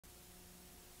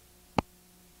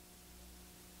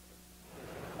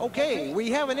Okay,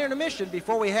 we have an intermission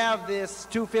before we have this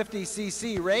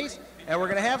 250cc race, and we're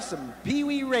going to have some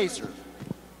Pee-wee racers.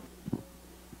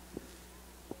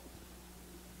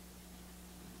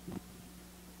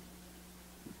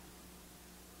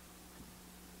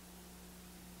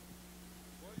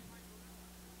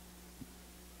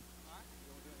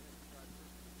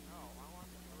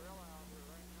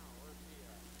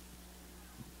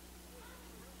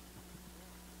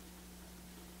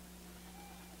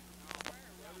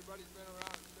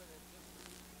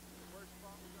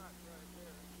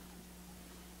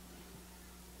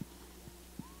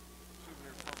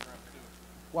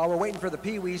 While we're waiting for the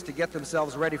Pee-wees to get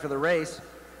themselves ready for the race,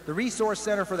 the Resource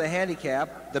Center for the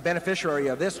Handicapped, the beneficiary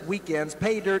of this weekend's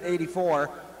Playdirt 84,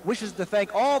 wishes to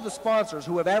thank all the sponsors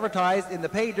who have advertised in the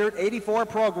Playdirt 84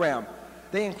 program.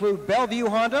 They include Bellevue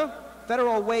Honda,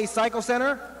 Federal Way Cycle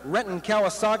Center, Renton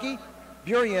Kawasaki,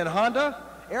 Burien Honda,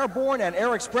 Airborne and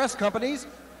Air Express Companies,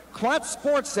 Klotz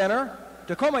Sports Center,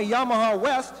 Tacoma Yamaha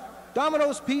West,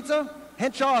 Domino's Pizza,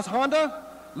 Henshaw's Honda,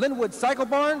 Linwood Cycle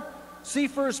Barn,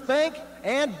 Seafirst Bank,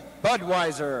 and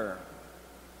Budweiser.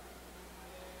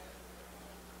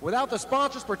 Without the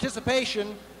sponsors'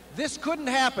 participation, this couldn't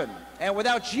happen. And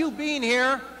without you being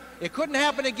here, it couldn't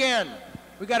happen again.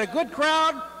 We got a good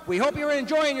crowd. We hope you're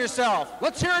enjoying yourself.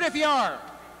 Let's hear it if you are.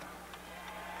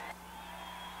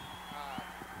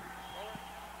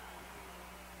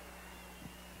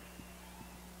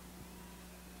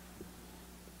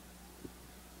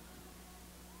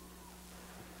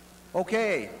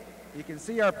 Okay, you can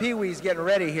see our Pee-wees getting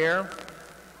ready here.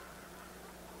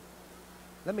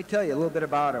 Let me tell you a little bit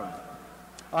about them.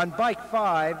 On bike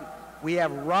 5, we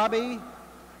have Robbie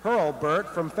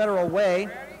Hurlbert from Federal Way.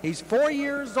 He's 4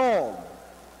 years old.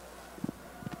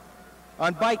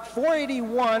 On bike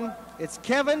 481, it's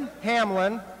Kevin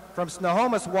Hamlin from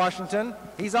Snohomish, Washington.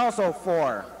 He's also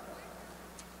 4.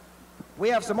 We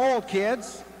have some old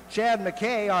kids. Chad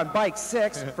McKay on bike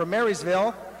 6 from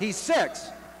Marysville. He's 6.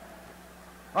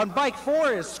 On bike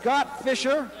 4 is Scott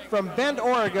Fisher from Bend,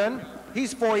 Oregon.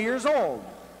 He's 4 years old.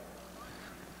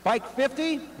 Bike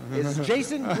 50 is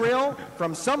Jason Grill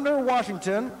from Sumner,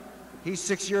 Washington. He's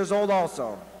 6 years old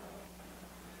also.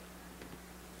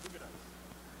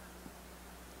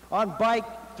 On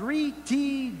bike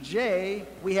 3TJ,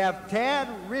 we have Tad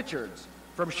Richards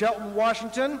from Shelton,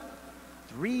 Washington,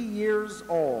 3 years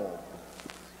old.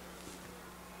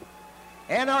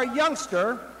 And our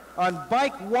youngster on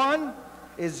bike 1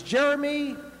 is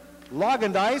Jeremy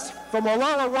Logendice from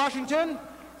Olalla, Washington,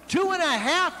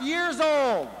 2.5 years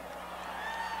old.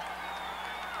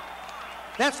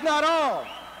 That's not all.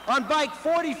 On bike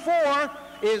 44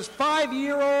 is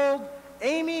 5-year-old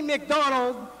Amy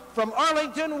McDonald from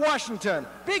Arlington, Washington.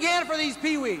 Big hand for these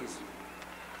Pee-wees.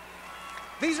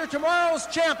 These are tomorrow's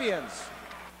champions.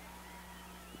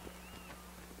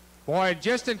 Boy,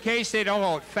 just in case they don't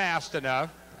vote fast enough,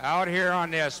 out here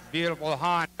on this beautiful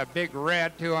Honda Big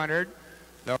Red 200,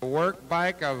 the work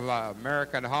bike of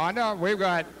American Honda, we've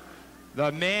got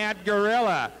the Mad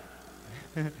Gorilla.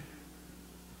 And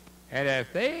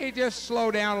if they just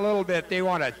slow down a little bit, they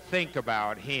want to think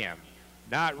about him.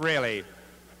 Not really.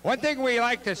 One thing we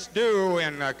like to do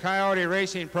in the Coyote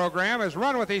Racing program is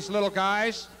run with these little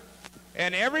guys,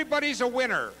 and everybody's a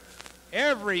winner.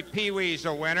 Every Pee-wee's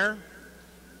a winner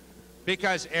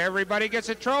because everybody gets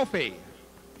a trophy.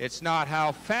 It's not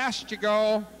how fast you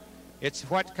go, it's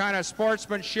what kind of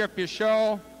sportsmanship you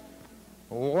show,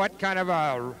 what kind of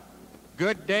a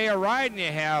good day of riding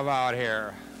you have out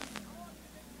here.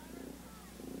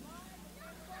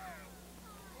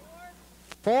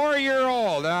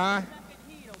 Four-year-old, huh?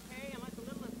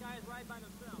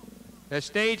 The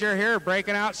stager here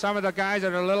breaking out some of the guys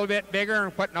that are a little bit bigger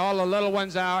and putting all the little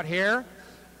ones out here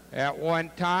at one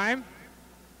time.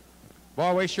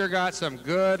 Boy, we sure got some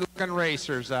good-looking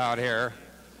racers out here.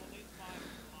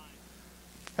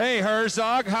 Hey,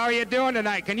 Herzog, how are you doing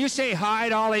tonight? Can you say hi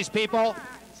to all these people?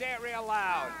 Say it real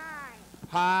loud.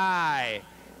 Hi.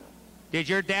 Did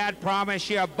your dad promise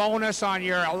you a bonus on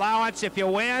your allowance if you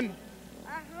win?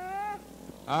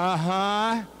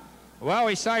 Uh-huh. Well,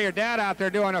 we saw your dad out there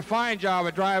doing a fine job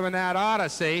of driving that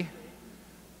Odyssey.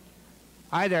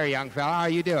 Hi there, young fella. How are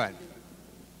you doing?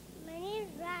 My name's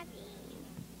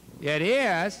Robbie. It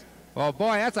is? Well,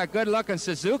 boy, that's a good-looking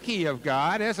Suzuki you've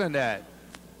got, isn't it?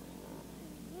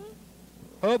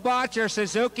 Mm-hmm. Who bought your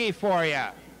Suzuki for you?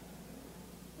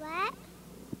 What?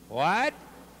 What?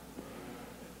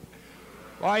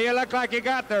 Well, you look like you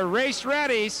got the race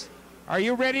readies. Are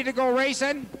you ready to go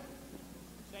racing?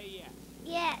 Say yes.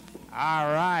 Yes.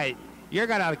 All right. You're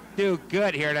going to do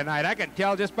good here tonight. I can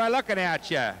tell just by looking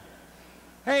at you.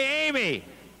 Hey, Amy.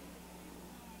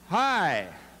 Hi.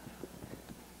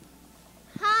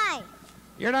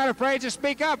 You're not afraid to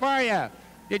speak up, are you?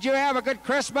 Did you have a good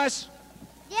Christmas?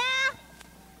 Yeah.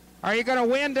 Are you going to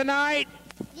win tonight?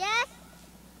 Yes.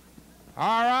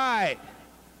 All right.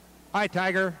 Hi,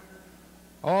 Tiger.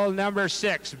 Old number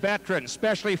 6, veteran,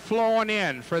 specially flown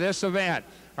in for this event.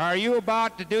 Are you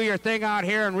about to do your thing out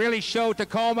here and really show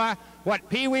Tacoma what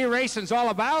Pee Wee racing's all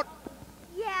about?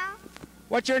 Yeah.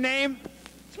 What's your name?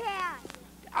 Chad.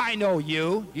 I know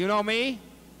you. You know me?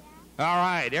 Yeah. All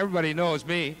right. Everybody knows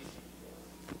me.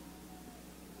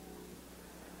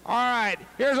 All right.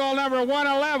 Here's old number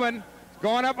 111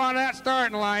 going up on that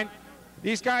starting line.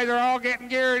 These guys are all getting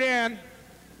geared in.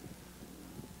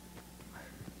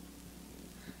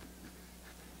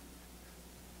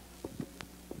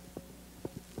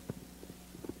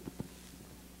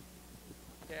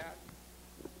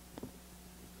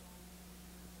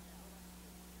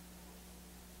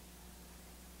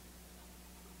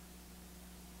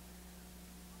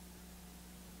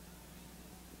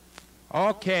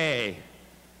 Okay.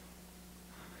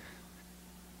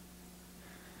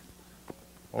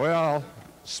 Well,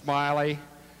 Smiley,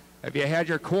 have you had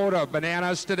your quota of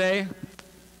bananas today?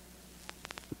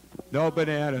 No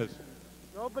bananas.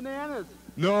 No bananas.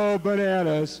 No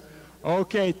bananas.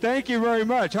 Okay, thank you very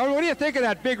much. What do you think of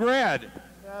that big red?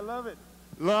 Yeah, I love it.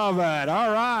 Love it.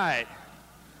 All right.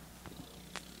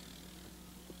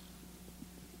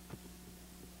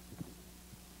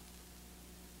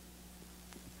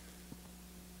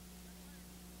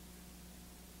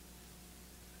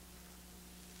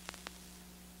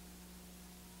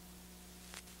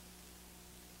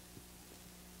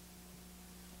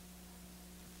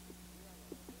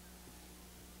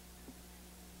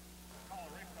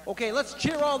 Okay, let's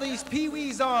cheer all these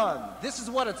Pee-wees on. This is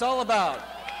what it's all about.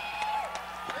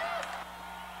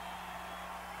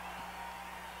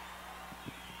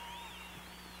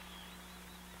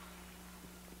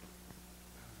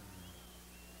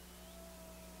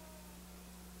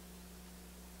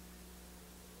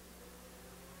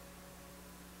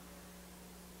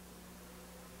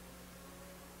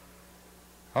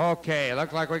 Okay,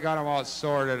 look like we got them all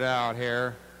sorted out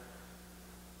here.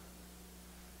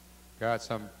 Got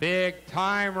some big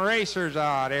time racers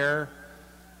out here.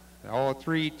 The old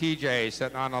 3 TJ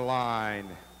sitting on the line.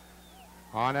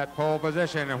 On that pole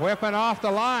position and whipping off the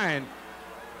line.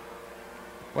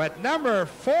 With number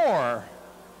 4,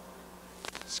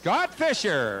 Scott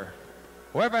Fisher,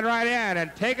 whipping right in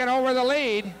and taking over the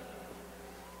lead.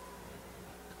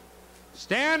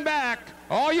 Stand back.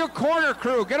 All you corner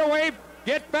crew, get away,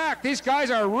 get back. These guys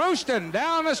are roosting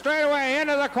down the straightaway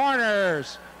into the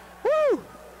corners. Woo!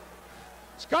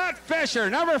 Scott Fisher,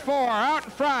 number 4, out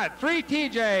in front. 3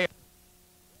 TJ.